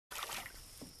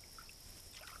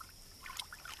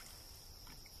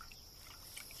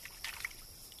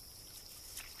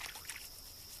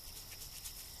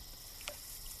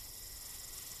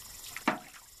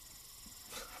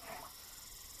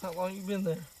How long you been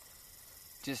there?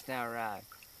 Just now arrived.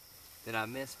 Did I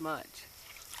miss much?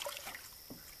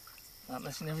 Not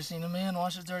unless you never seen a man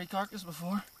wash a dirty carcass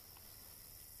before.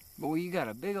 Boy, you got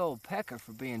a big old pecker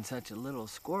for being such a little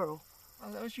squirrel. Oh,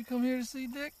 is that what you come here to see,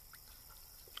 Dick?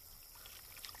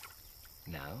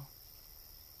 No.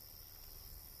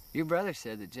 Your brother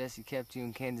said that Jesse kept you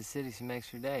in Kansas City some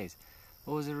extra days.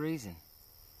 What was the reason?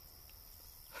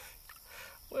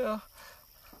 Well,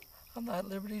 I'm not at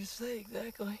liberty to say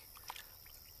exactly.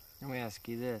 Let me ask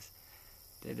you this.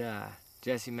 Did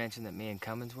Jesse mention that me and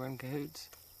Cummins were in cahoots?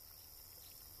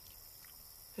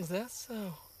 Is that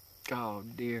so? Oh,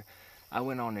 dear. I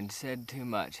went on and said too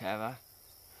much, have I?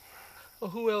 Well,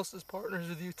 who else is partners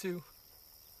with you two?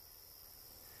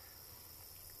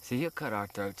 See, he'll cut our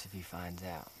throats if he finds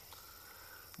out.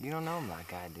 You don't know him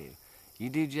like I do. You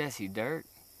do Jesse dirt,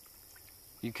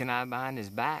 you connive behind his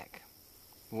back,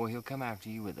 boy, he'll come after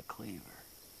you with a cleaver.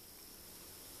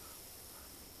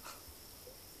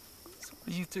 So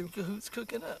what are you two cahoots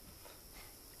cooking up?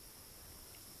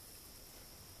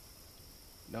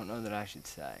 Don't know that I should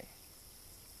say.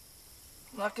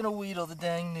 I'm not gonna wheedle the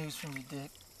dang news from you, Dick.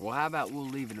 Well, how about we'll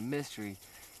leave it a mystery,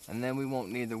 and then we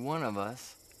won't neither one of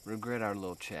us regret our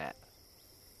little chat.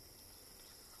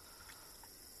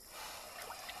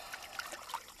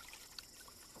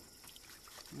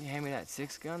 Can you hand me that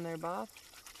 6-gun there, Bob?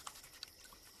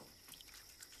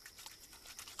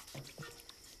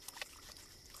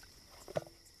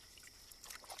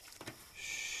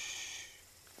 Shh.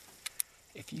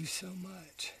 If you so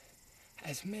much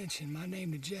as mention my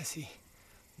name to Jesse,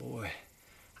 boy,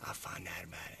 I'll find out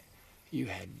about it. You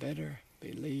had better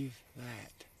believe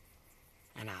that.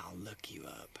 And I'll look you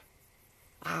up.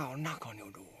 I'll knock on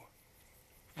your door.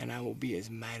 And I will be as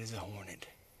mad as a hornet.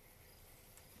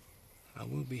 I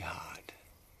will be hot.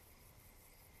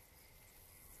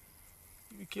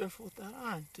 Be careful with that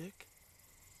iron, Dick.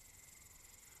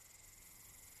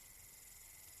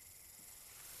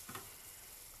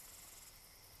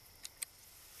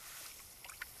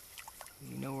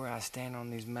 You know where I stand on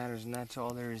these matters, and that's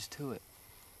all there is to it.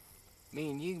 Me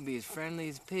and you can be as friendly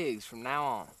as pigs from now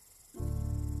on.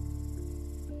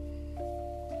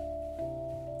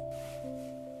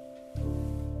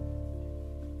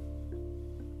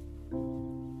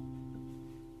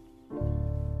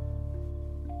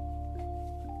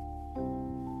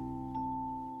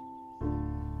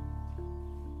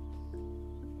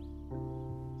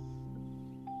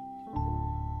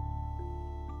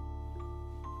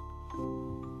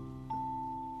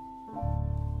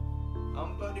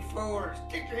 Buddy forward.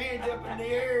 Stick your hands up in the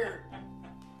air,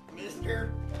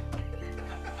 mister.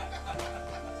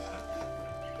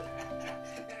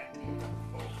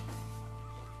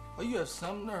 Oh, you have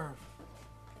some nerve.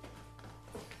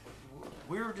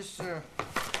 We were just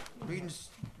reading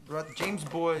about the James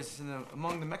boys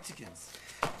among the Mexicans.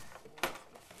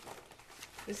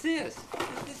 What's this?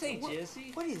 This ain't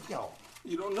Jesse. What is y'all?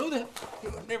 You don't know that? He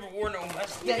never wore no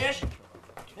mustache.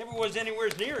 Never was anywhere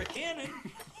near a cannon.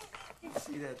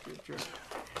 See that picture?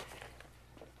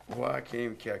 Well, I can't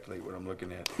even calculate what I'm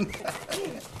looking at.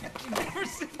 Ever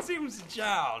since he was a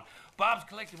child, Bob's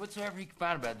collected whatsoever he could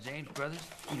find about the James brothers.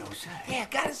 You know, say. Yeah,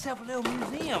 got himself a little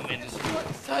museum in his...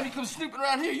 Next time you come snooping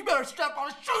around here, you better strap on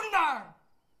a shooting iron.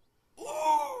 Ooh,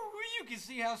 you can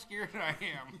see how scared I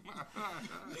am.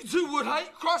 You two would, huh?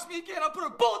 You cross me again, I'll put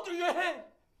a bullet through your head.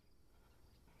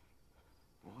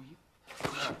 Boy,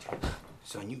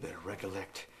 son, you better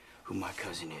recollect who my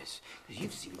cousin is. Because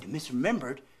you've seemed to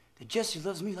misremembered that Jesse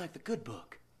loves me like the good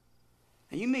book.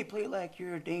 And you may play like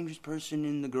you're a dangerous person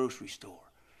in the grocery store.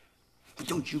 But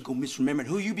don't you go misremembering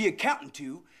who you be accounting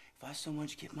to if I so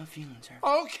much get my feelings hurt.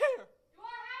 I don't care. Do I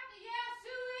have to yell,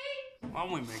 Suey? Why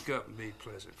don't we make up and be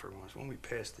pleasant for once? Why don't we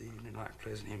pass the evening like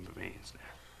pleasant human beings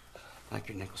now? Like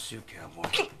your nickel suit, cowboy.